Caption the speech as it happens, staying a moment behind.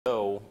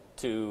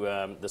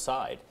to the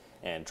side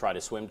and try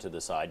to swim to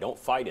the side. Don't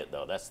fight it,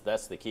 though.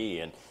 That's the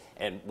key.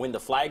 And when the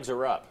flags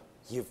are up,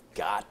 you've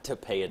got to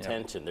pay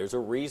attention. There's a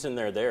reason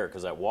they're there,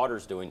 because that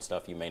water's doing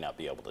stuff you may not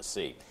be able to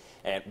see.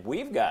 And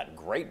we've got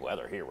great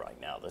weather here right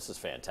now. This is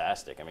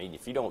fantastic. I mean,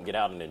 if you don't get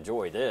out and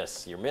enjoy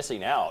this, you're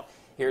missing out.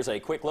 Here's a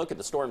quick look at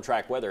the Storm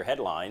Track weather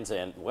headlines.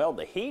 And, well,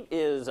 the heat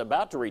is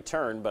about to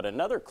return, but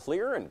another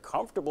clear and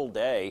comfortable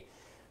day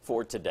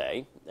for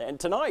today. And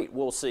tonight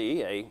we'll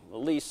see at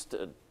least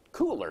a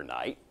cooler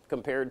night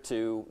compared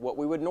to what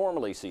we would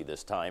normally see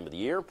this time of the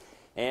year.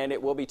 And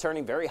it will be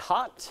turning very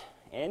hot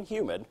and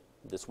humid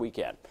this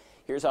weekend.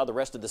 Here's how the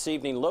rest of this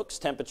evening looks.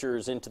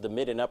 Temperatures into the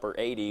mid and upper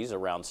 80s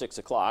around 6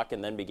 o'clock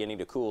and then beginning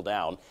to cool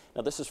down.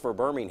 Now, this is for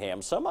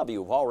Birmingham. Some of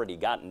you have already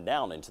gotten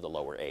down into the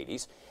lower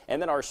 80s.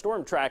 And then our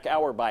Storm Track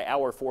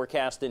hour-by-hour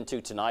forecast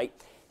into tonight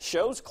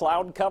shows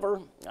cloud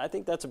cover. I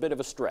think that's a bit of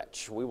a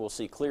stretch. We will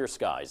see clear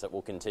skies that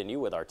will continue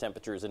with our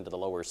temperatures into the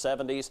lower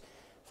 70s.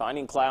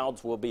 Finding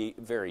clouds will be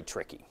very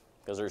tricky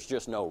because there's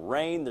just no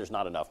rain. There's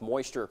not enough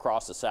moisture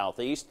across the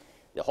southeast.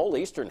 The whole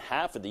eastern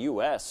half of the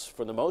U.S.,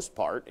 for the most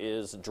part,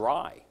 is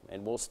dry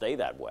and will stay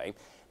that way.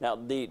 Now,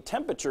 the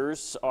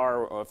temperatures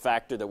are a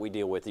factor that we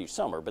deal with each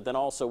summer, but then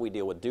also we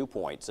deal with dew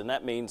points, and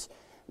that means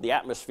the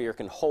atmosphere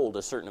can hold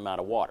a certain amount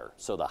of water.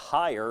 So the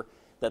higher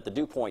that the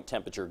dew point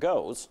temperature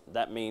goes,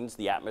 that means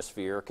the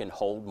atmosphere can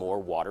hold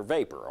more water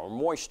vapor or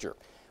moisture.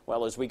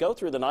 Well, as we go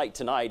through the night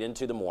tonight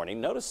into the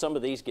morning, notice some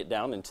of these get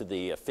down into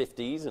the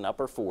 50s and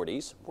upper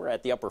 40s. We're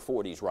at the upper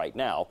 40s right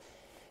now.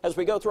 As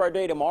we go through our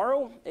day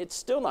tomorrow, it's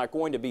still not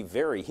going to be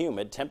very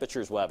humid.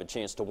 Temperatures will have a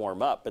chance to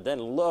warm up, but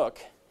then look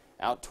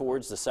out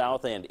towards the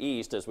south and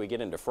east as we get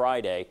into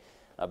Friday.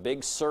 A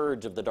big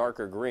surge of the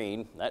darker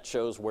green. That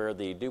shows where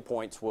the dew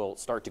points will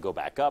start to go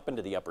back up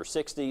into the upper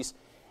 60s.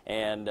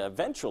 And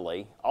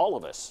eventually, all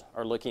of us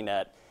are looking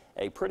at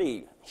a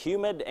pretty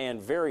humid and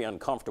very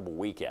uncomfortable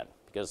weekend,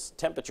 because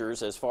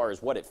temperatures, as far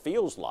as what it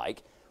feels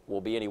like,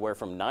 will be anywhere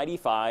from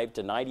 95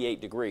 to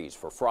 98 degrees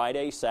for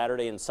Friday,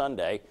 Saturday, and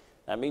Sunday.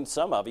 That means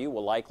some of you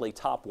will likely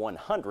top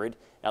 100.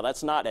 Now,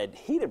 that's not a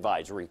heat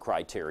advisory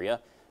criteria,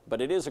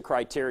 but it is a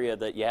criteria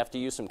that you have to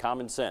use some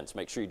common sense.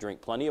 Make sure you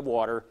drink plenty of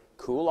water,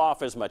 cool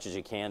off as much as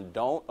you can.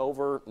 Don't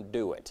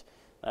overdo it.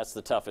 That's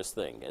the toughest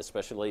thing,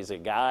 especially as a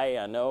guy.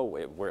 I know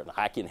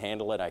I can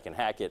handle it, I can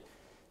hack it.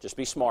 Just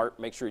be smart.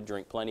 Make sure you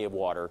drink plenty of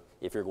water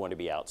if you're going to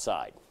be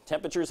outside.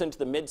 Temperatures into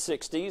the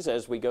mid-60s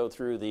as we go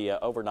through the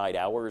overnight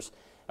hours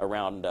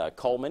around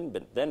Coleman,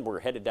 but then we're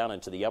headed down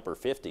into the upper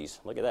 50s.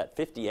 Look at that,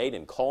 58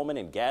 in Coleman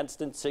and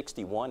Gadsden,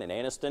 61 in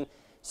Anniston,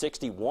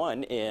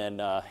 61 in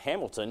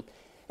Hamilton.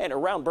 And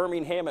around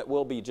Birmingham, it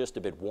will be just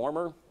a bit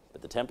warmer,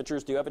 but the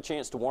temperatures do have a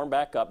chance to warm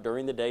back up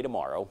during the day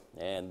tomorrow,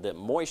 and the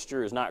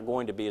moisture is not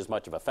going to be as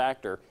much of a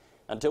factor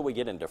until we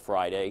get into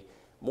Friday,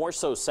 more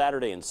so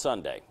Saturday and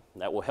Sunday.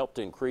 That will help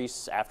to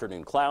increase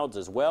afternoon clouds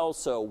as well,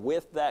 so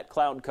with that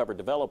cloud cover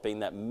developing,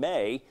 that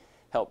may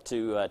help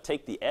to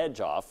take the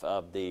edge off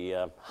of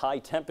the high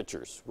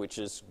temperatures, which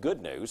is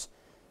good news.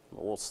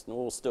 We'll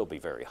still be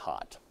very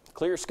hot.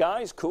 Clear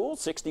skies, cool.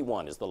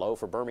 61 is the low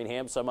for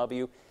Birmingham. Some of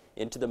you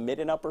into the mid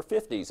and upper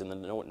 50s in the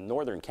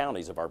northern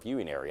counties of our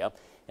viewing area.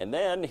 And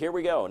then here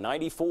we go,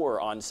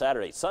 94 on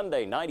Saturday.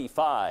 Sunday,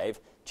 95.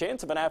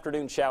 Chance of an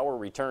afternoon shower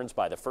returns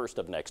by the 1st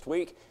of next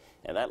week.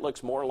 And that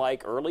looks more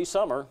like early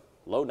summer.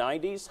 Low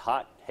 90s,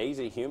 hot,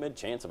 hazy, humid,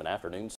 chance of an afternoon